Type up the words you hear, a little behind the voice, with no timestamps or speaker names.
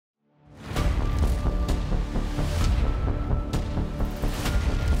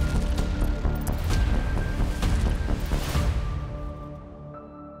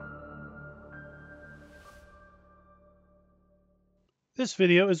This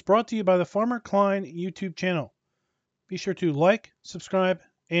video is brought to you by the Farmer Klein YouTube channel. Be sure to like, subscribe,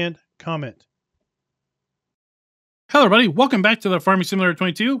 and comment. Hello everybody, welcome back to the Farming Simulator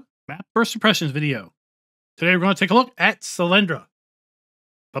 22 Map First Impressions video. Today we're going to take a look at Selendra.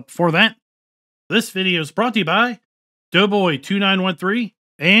 But before that, this video is brought to you by Doughboy2913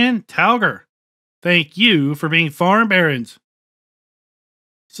 and Talger. Thank you for being farm barons.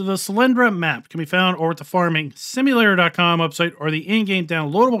 So the Selendra map can be found over at the farmingsimulator.com website or the in-game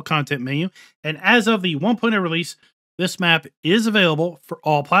downloadable content menu. And as of the 1.0 release, this map is available for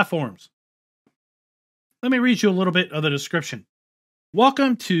all platforms. Let me read you a little bit of the description.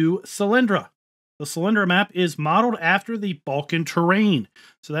 Welcome to Selendra. The Selendra map is modeled after the Balkan terrain.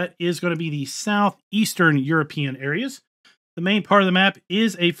 So that is going to be the southeastern European areas. The main part of the map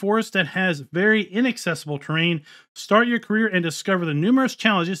is a forest that has very inaccessible terrain. Start your career and discover the numerous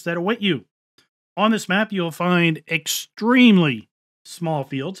challenges that await you. On this map, you'll find extremely small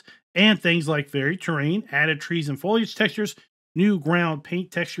fields and things like varied terrain, added trees and foliage textures, new ground paint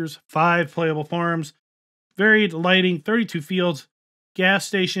textures, 5 playable farms, varied lighting, 32 fields, gas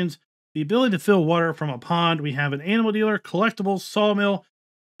stations, the ability to fill water from a pond. We have an animal dealer, collectibles, sawmill,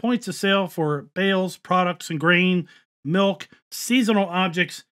 points of sale for bales, products and grain, milk, seasonal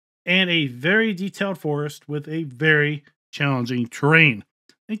objects, and a very detailed forest with a very challenging terrain.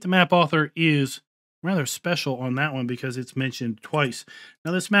 I think the map author is rather special on that one because it's mentioned twice.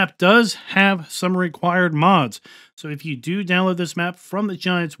 Now this map does have some required mods. So if you do download this map from the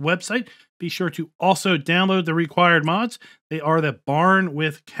Giants website, be sure to also download the required mods. They are the Barn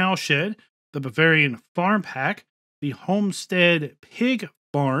with Cowshed, the Bavarian Farm Pack, the Homestead Pig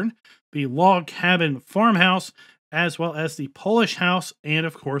Barn, the Log Cabin Farmhouse, as well as the Polish house, and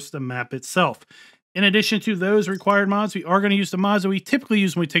of course the map itself. In addition to those required mods, we are going to use the mods that we typically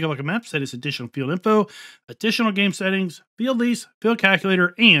use when we take a look at maps. That is additional field info, additional game settings, field lease, field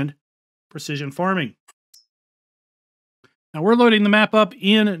calculator, and precision farming. Now we're loading the map up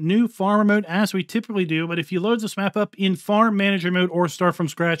in new farmer mode as we typically do, but if you load this map up in farm manager mode or start from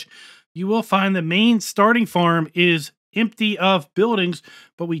scratch, you will find the main starting farm is empty of buildings,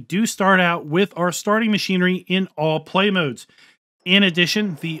 but we do start out with our starting machinery in all play modes. In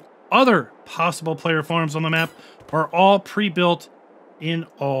addition, the other possible player farms on the map are all pre-built in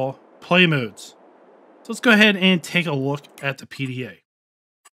all play modes. So let's go ahead and take a look at the PDA.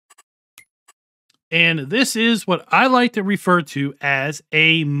 And this is what I like to refer to as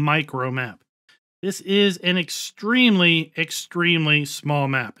a micro map. This is an extremely, extremely small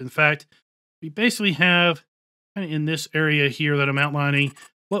map. In fact, we basically have in this area here that I'm outlining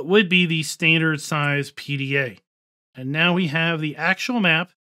what would be the standard size PDA. And now we have the actual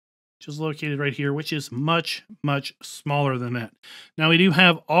map, which is located right here, which is much, much smaller than that. Now we do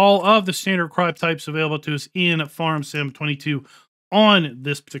have all of the standard crop types available to us in Farm Sim 22 on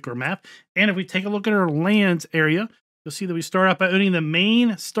this particular map. And if we take a look at our lands area, you'll see that we start out by owning the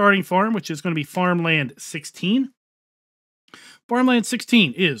main starting farm, which is going to be Farmland 16. Farmland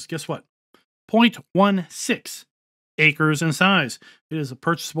 16 is, guess what? 0.16 acres in size. It is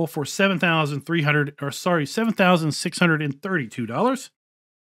purchasable for $7,632.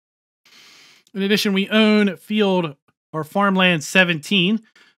 In addition, we own field or farmland 17,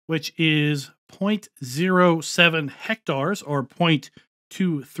 which is 0.07 hectares or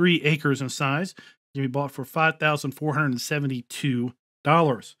 0.23 acres in size. It can be bought for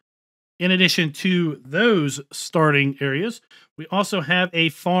 $5,472. In addition to those starting areas, we also have a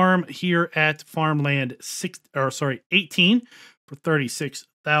farm here at Farmland 18 for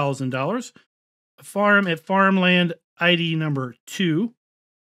 $36,000. A farm at Farmland ID number 2,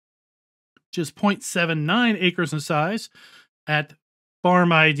 which is 0.79 acres in size at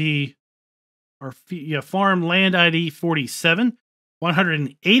Farmland ID 47,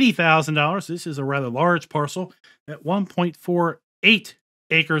 $180,000. This is a rather large parcel at 1.48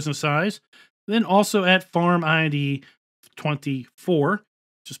 acres in size. Then also at Farm ID 24, which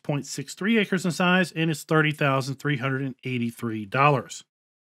is 0.63 acres in size, and it's $30,383.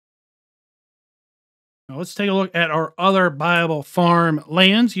 Now let's take a look at our other buyable farm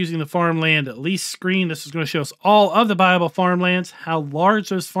lands using the farmland lease screen. This is going to show us all of the buyable farmlands, how large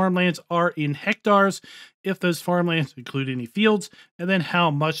those farmlands are in hectares, if those farmlands include any fields, and then how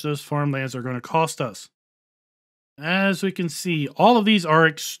much those farmlands are going to cost us. As we can see, all of these are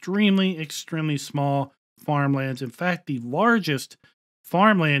extremely, extremely small farmlands. In fact, the largest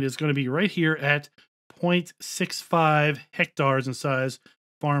farmland is going to be right here at 0.65 hectares in size,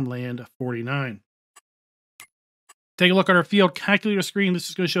 Farmland 49. Take a look at our field calculator screen. This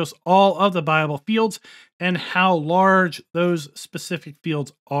is going to show us all of the buyable fields and how large those specific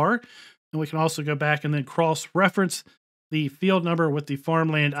fields are. And we can also go back and then cross-reference the field number with the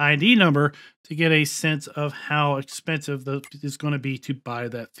farmland ID number to get a sense of how expensive it is going to be to buy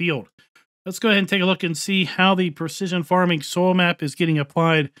that field. Let's go ahead and take a look and see how the precision farming soil map is getting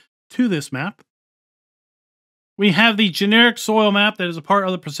applied to this map. We have the generic soil map that is a part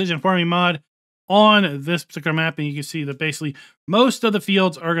of the precision farming mod on this particular map, and you can see that basically most of the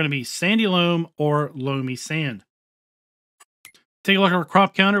fields are going to be sandy loam or loamy sand. Take a look at our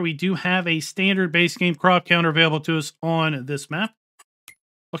crop counter. We do have a standard base game crop counter available to us on this map.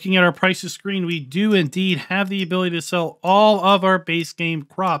 Looking at our prices screen, we do indeed have the ability to sell all of our base game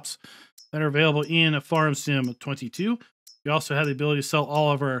crops that are available in Farm Sim 22. We also have the ability to sell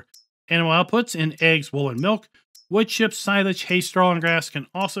all of our animal outputs in eggs, wool, and milk. Wood chips, silage, hay, straw, and grass can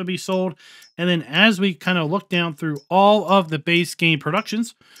also be sold. And then as we kind of look down through all of the base game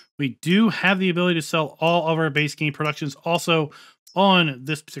productions, we do have the ability to sell all of our base game productions also on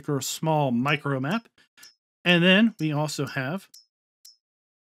this particular small micro map. And then we also have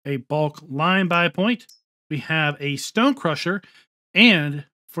a bulk lime buy point. We have a stone crusher, and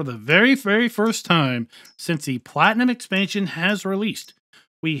for the very, very first time since the Platinum expansion has released,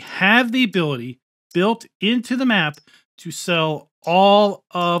 we have the ability built into the map to sell all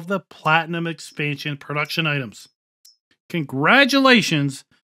of the Platinum expansion production items. Congratulations!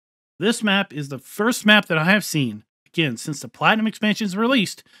 This map is the first map that I have seen, again, since the Platinum expansion is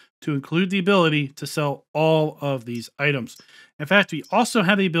released, to include the ability to sell all of these items. In fact, we also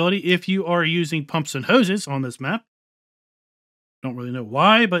have the ability, if you are using pumps and hoses on this map, don't really know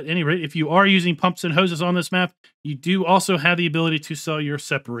why, but at any rate, if you are using pumps and hoses on this map, you do also have the ability to sell your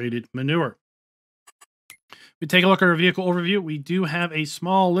separated manure. We take a look at our vehicle overview. We do have a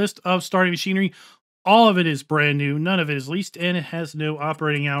small list of starting machinery. All of it is brand new. None of it is leased, and it has no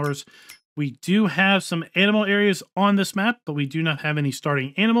operating hours. We do have some animal areas on this map, but we do not have any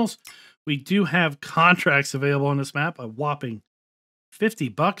starting animals. We do have contracts available on this map, a whopping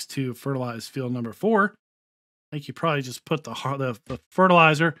 $50 to fertilize field number 4. I think you probably just put the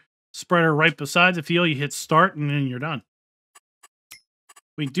fertilizer spreader right beside the field. You hit start, and then you're done.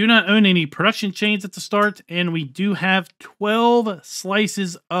 We do not own any production chains at the start, and we do have 12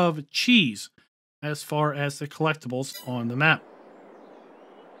 slices of cheese as far as the collectibles on the map.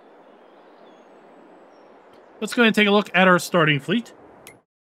 Let's go ahead and take a look at our starting fleet.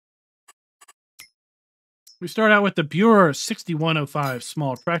 We start out with the Buer 6105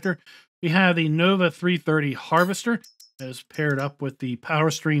 small tractor. We have the Nova 330 harvester that is paired up with the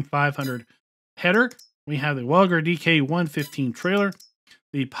PowerStream 500 header. We have the Welger DK 115 trailer,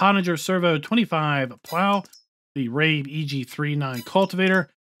 the Pottinger Servo 25 plow, the Rabe EG39 cultivator,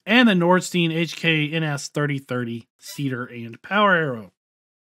 and the Nordstein HK NS 3030 seeder and power arrow.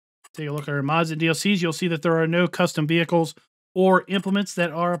 Take a look at our mods and DLCs. You'll see that there are no custom vehicles or implements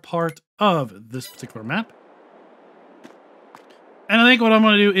that are a part of this particular map. And I think what I'm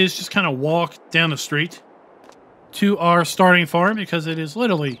going to do is just kind of walk down the street to our starting farm, because it is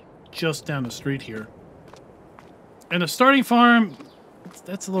literally just down the street here. And the starting farm,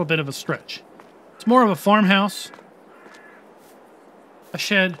 that's a little bit of a stretch. It's more of a farmhouse, a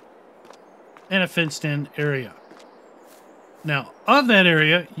shed, and a fenced-in area. Now, of that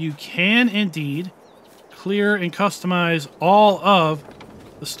area, you can indeed clear and customize all of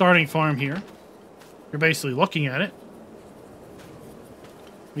the starting farm here. You're basically looking at it.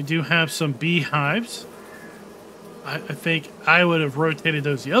 We do have some beehives. I think I would have rotated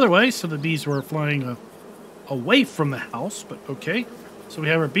those the other way so the bees were flying away from the house, but okay. So we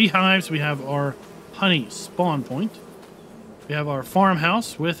have our beehives, we have our honey spawn point, we have our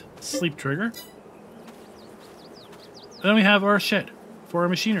farmhouse with sleep trigger, and then we have our shed for our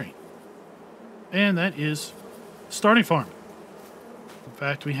machinery. And that is starting farm. In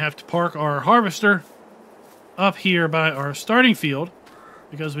fact, we have to park our harvester up here by our starting field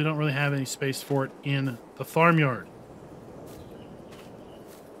because we don't really have any space for it in the farmyard.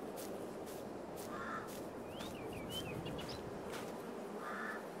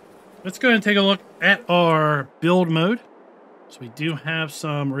 Let's go ahead and take a look at our build mode. So we do have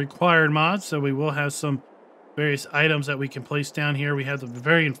some required mods, so we will have some various items that we can place down here. We have the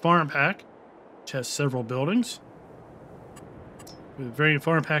Bavarian Farm Pack, which has several buildings. The Bavarian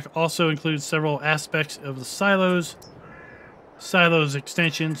Farm Pack also includes several aspects of the silos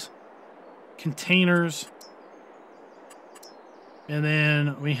extensions, containers, and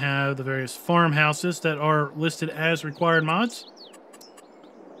then we have the various farmhouses that are listed as required mods.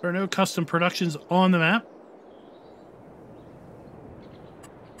 There are no custom productions on the map.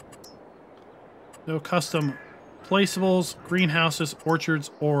 No custom placeables, greenhouses, orchards,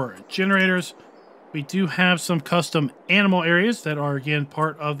 or generators. We do have some custom animal areas that are, again,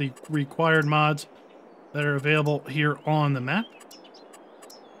 part of the required mods that are available here on the map.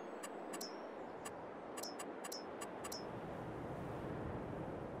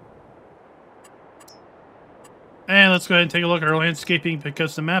 And let's go ahead and take a look at our landscaping,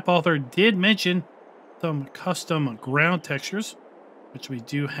 because the map author did mention some custom ground textures, which we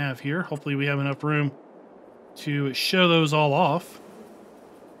do have here. Hopefully we have enough room to show those all off.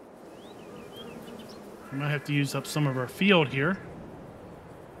 We might have to use up some of our field here.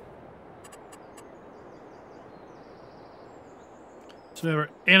 So we have our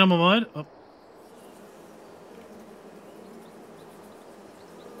animal mud. Oh.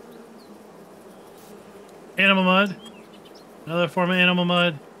 Animal mud. Another form of animal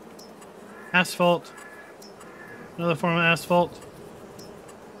mud. Asphalt. Another form of asphalt.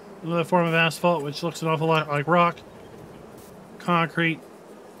 Another form of asphalt, which looks an awful lot like rock. Concrete.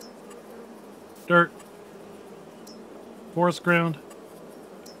 Dirt. Forest ground.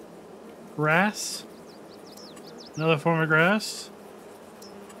 Grass. Another form of grass.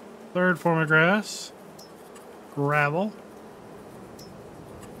 Third form of grass. Gravel.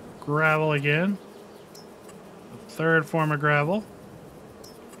 Gravel again. Third form of gravel.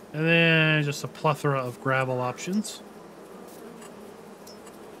 And then just a plethora of gravel options.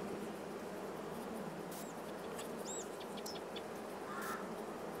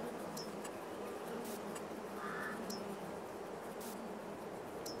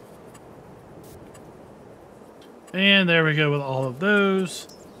 And there we go with all of those.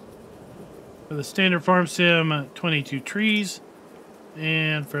 For the standard farm sim, 22 trees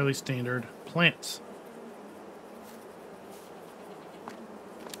and fairly standard plants.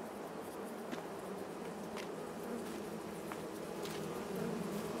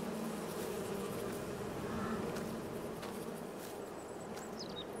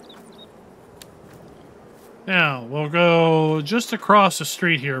 Now, we'll go just across the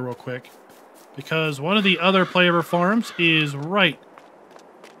street here real quick, because one of the other playable farms is right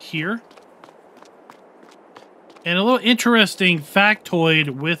here. And a little interesting factoid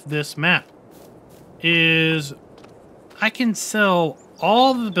with this map is I can sell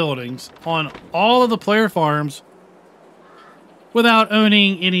all of the buildings on all of the player farms without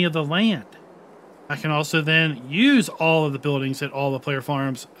owning any of the land. I can also then use all of the buildings at all the player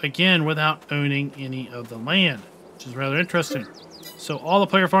farms, again, without owning any of the land, which is rather interesting. So all the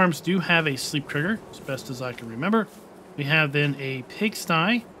player farms do have a sleep trigger, as best as I can remember. We have then a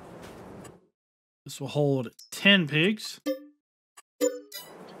pigsty. This will hold 10 pigs.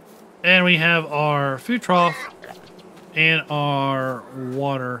 And we have our food trough and our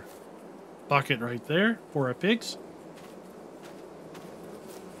water bucket right there for our pigs.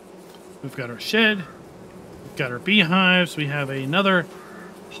 We've got our shed. We've got our beehives. We have another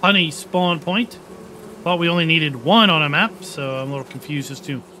honey spawn point. Thought we only needed one on a map, so I'm a little confused as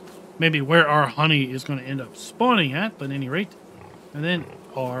to maybe where our honey is going to end up spawning at, but at any rate. And then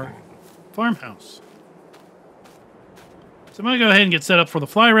our farmhouse. So I'm going to go ahead and get set up for the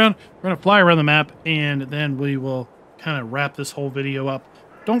fly around. We're going to fly around the map, and then we will kind of wrap this whole video up.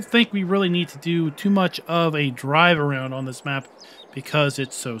 Don't think we really need to do too much of a drive around on this map because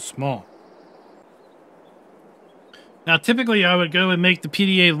it's so small. Now, typically I would go and make the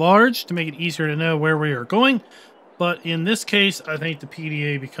PDA large to make it easier to know where we are going. But in this case, I think the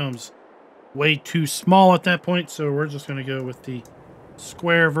PDA becomes way too small at that point. So we're just going to go with the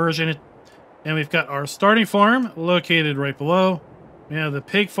square version. And we've got our starting farm located right below. We have the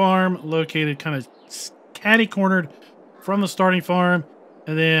pig farm located kind of catty-cornered from the starting farm.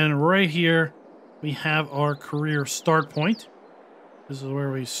 And then right here, we have our career start point. This is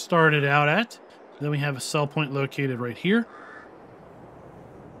where we started out at. Then we have a sell point located right here.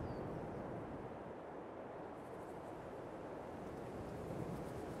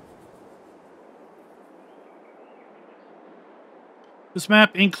 This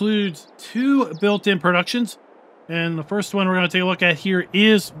map includes 2 built-in productions. And the first one we're going to take a look at here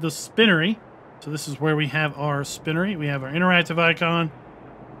is the spinnery. So this is where we have our spinnery. We have our interactive icon.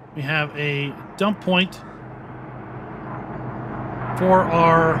 We have a dump point for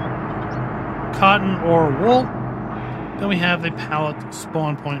our cotton or wool. Then we have the pallet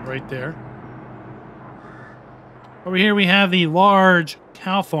spawn point right there. Over here we have the large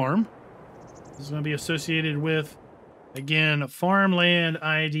cow farm. This is going to be associated with, again, farmland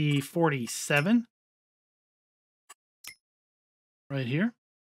ID 47. Right here.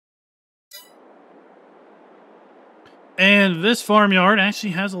 And this farmyard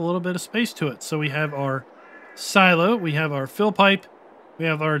actually has a little bit of space to it. So we have our silo, we have our fill pipe, we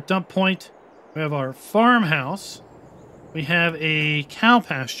have our dump point, we have our farmhouse, we have a cow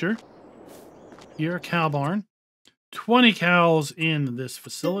pasture, here a cow barn, 20 cows in this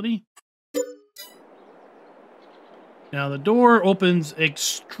facility. Now the door opens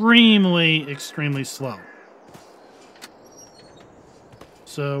extremely, extremely slow.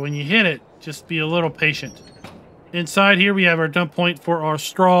 So when you hit it, just be a little patient. Inside here, we have our dump point for our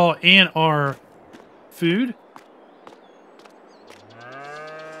straw and our food.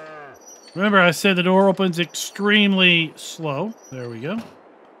 Remember, I said the door opens extremely slow. There we go.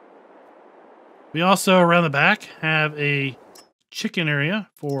 We also, around the back, have a chicken area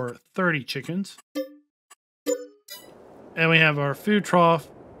for 30 chickens. And we have our food trough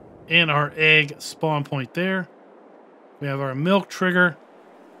and our egg spawn point there. We have our milk trigger.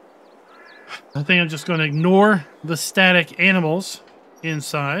 I think I'm just going to ignore the static animals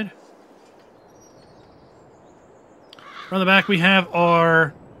inside. On the back, we have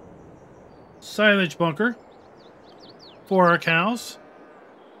our silage bunker for our cows.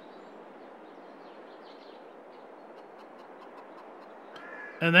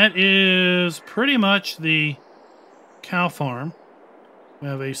 And that is pretty much the cow farm. We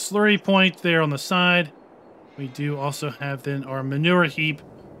have a slurry point there on the side. We do also have then our manure heap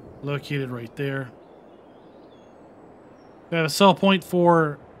located right there. We have a sell point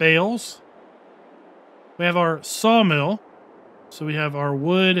for bales. We have our sawmill. So we have our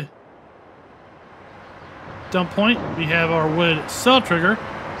wood dump point. We have our wood cell trigger.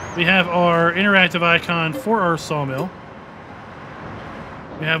 We have our interactive icon for our sawmill.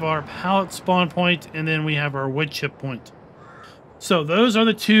 We have our pallet spawn point, and then we have our wood chip point. So those are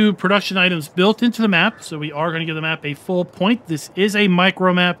the two production items built into the map. So we are going to give the map a full point. This is a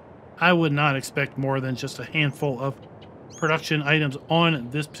micro map. I would not expect more than just a handful of production items on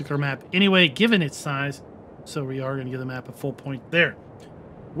this particular map anyway, given its size. So we are going to give the map a full point there.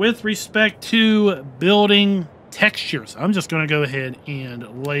 With respect to building textures, I'm just going to go ahead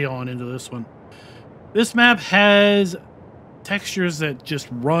and lay on into this one. This map has textures that just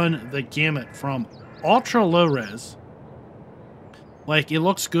run the gamut from ultra low res. Like, it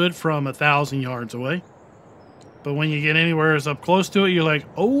looks good from 1,000 yards away. But when you get anywhere as up close to it, you're like,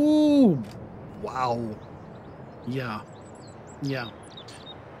 oh, wow. Yeah. Yeah.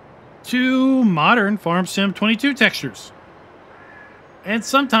 To modern Farm Sim 22 textures. And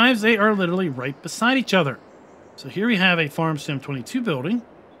sometimes they are literally right beside each other. So here we have a Farm Sim 22 building.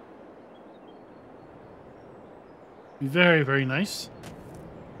 Very, very nice.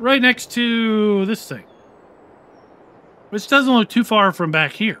 Right next to this thing. Which doesn't look too far from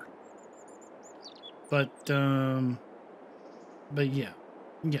back here. But yeah.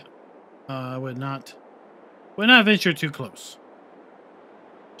 Yeah. I would not venture too close.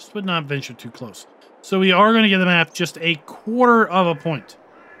 Just would not venture too close. So we are going to give the map just a quarter of a point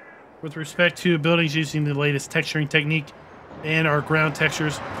with respect to buildings using the latest texturing technique and our ground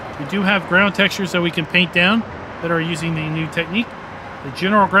textures. We do have ground textures that we can paint down that are using the new technique. The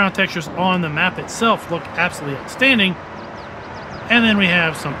general ground textures on the map itself look absolutely outstanding. And then we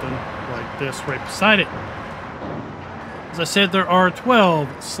have something like this right beside it. As I said, there are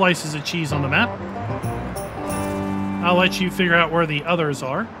 12 slices of cheese on the map. I'll let you figure out where the others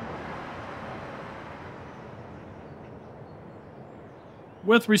are.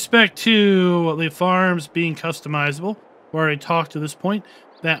 With respect to the farms being customizable, we already talked to this point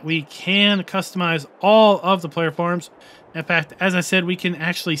that we can customize all of the player farms. In fact, as I said, we can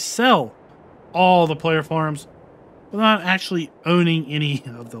actually sell all the player farms without actually owning any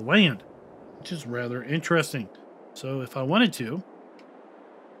of the land, which is rather interesting. So if I wanted to,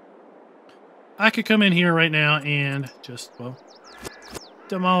 I could come in here right now and just, well,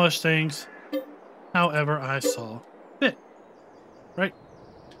 demolish things however I saw fit, right?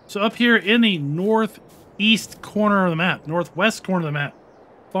 So up here in the northeast corner of the map, northwest corner of the map,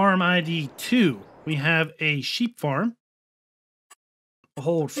 farm ID 2, we have a sheep farm. We'll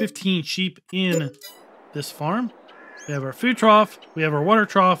hold 15 sheep in this farm. We have our food trough. We have our water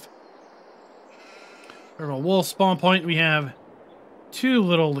trough. We have a wool spawn point. We have 2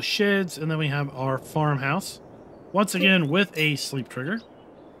 little sheds, and then we have our farmhouse. Once again, with a sleep trigger.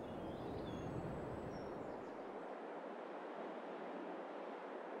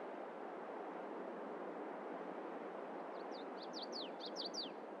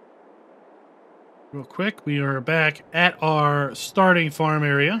 Real quick, we are back at our starting farm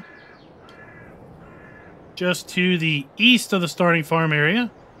area. Just to the east of the starting farm area,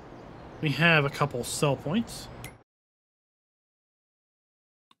 we have a couple sell points.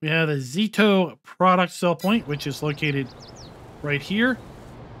 We have a Zito product sell point, which is located right here.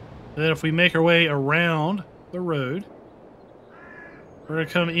 And then if we make our way around the road, we're going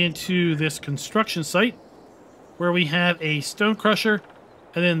to come into this construction site where we have a stone crusher.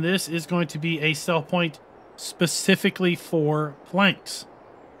 And then this is going to be a sell point specifically for planks.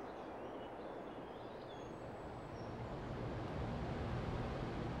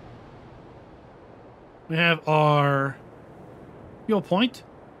 We have our fuel point.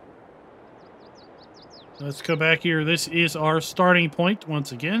 Let's go back here. This is our starting point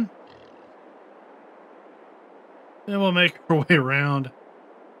once again. Then we'll make our way around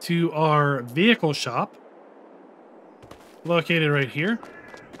to our vehicle shop, located right here.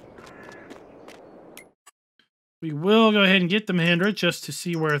 We will go ahead and get the Mahindra just to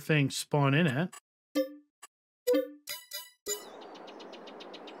see where things spawn in at.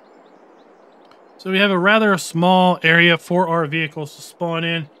 So we have a rather small area for our vehicles to spawn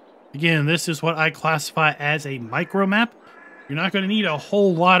in. Again, this is what I classify as a micro map. You're not going to need a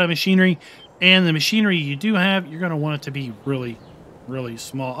whole lot of machinery, and the machinery you do have, you're going to want it to be really, really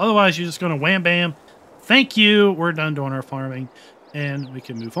small. Otherwise, you're just going to wham bam, thank you, we're done doing our farming, and we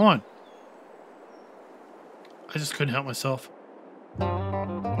can move on. I just couldn't help myself. I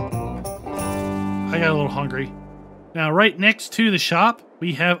got a little hungry. Now, right next to the shop,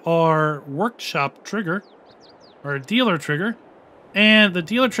 we have our workshop trigger, our dealer trigger, and the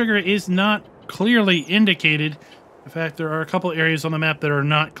dealer trigger is not clearly indicated. In fact, there are a couple areas on the map that are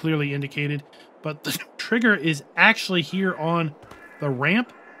not clearly indicated, but the trigger is actually here on the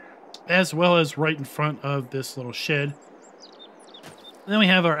ramp, as well as right in front of this little shed. And then we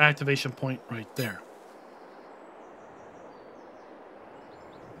have our activation point right there.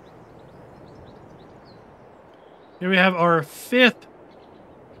 Here we have our 5th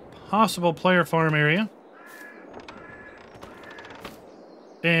possible player farm area.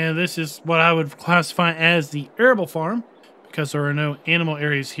 And this is what I would classify as the arable farm, because there are no animal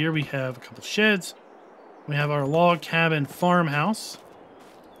areas here. We have a couple sheds. We have our log cabin farmhouse.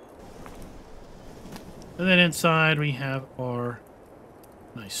 And then inside we have our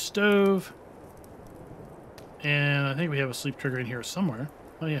nice stove. And I think we have a sleep trigger in here somewhere.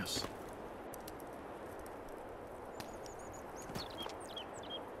 Oh, yes.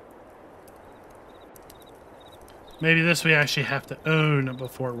 Maybe this we actually have to own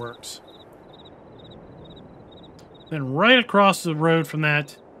before it works. Then right across the road from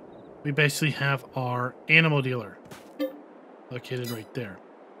that, we basically have our animal dealer located right there.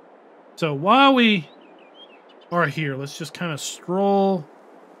 So while we are here, let's just kind of stroll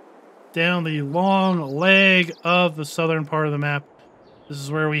down the long leg of the southern part of the map. This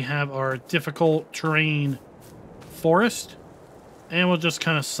is where we have our difficult terrain forest. And we'll just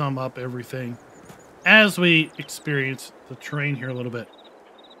kind of sum up everything as we experience the terrain here a little bit.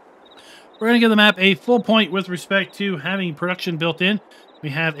 We're going to give the map a full point with respect to having production built in. We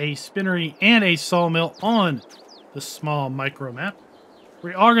have a spinnery and a sawmill on the small micro map.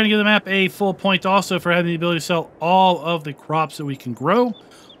 We are going to give the map a full point also for having the ability to sell all of the crops that we can grow,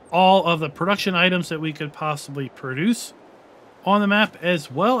 all of the production items that we could possibly produce on the map,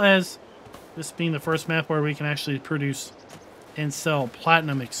 as well as this being the first map where we can actually produce and sell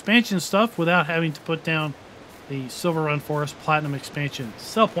platinum expansion stuff without having to put down the Silver Run Forest platinum expansion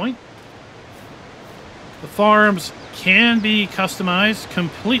sell point. The farms can be customized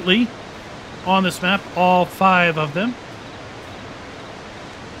completely on this map, all 5 of them.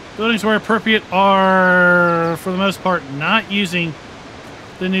 Buildings where appropriate are, for the most part, not using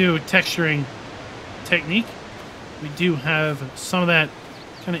the new texturing technique. We do have some of that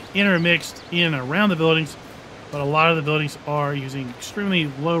kind of intermixed in around the buildings, but a lot of the buildings are using extremely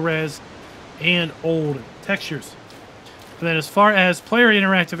low res and old textures. And then as far as player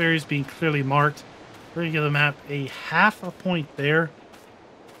interactive areas being clearly marked, we're going to give the map a half a point there.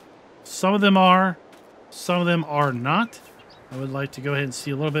 Some of them are, some of them are not. I would like to go ahead and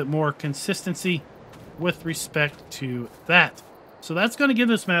see a little bit more consistency with respect to that. So that's going to give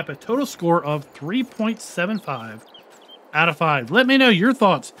this map a total score of 3.75 out of 5. Let me know your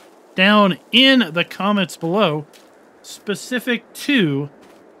thoughts down in the comments below, specific to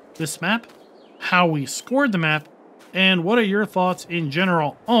this map, how we scored the map, and what are your thoughts in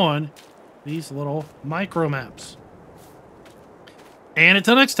general on these little micro maps. And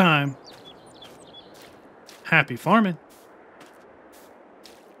until next time, happy farming.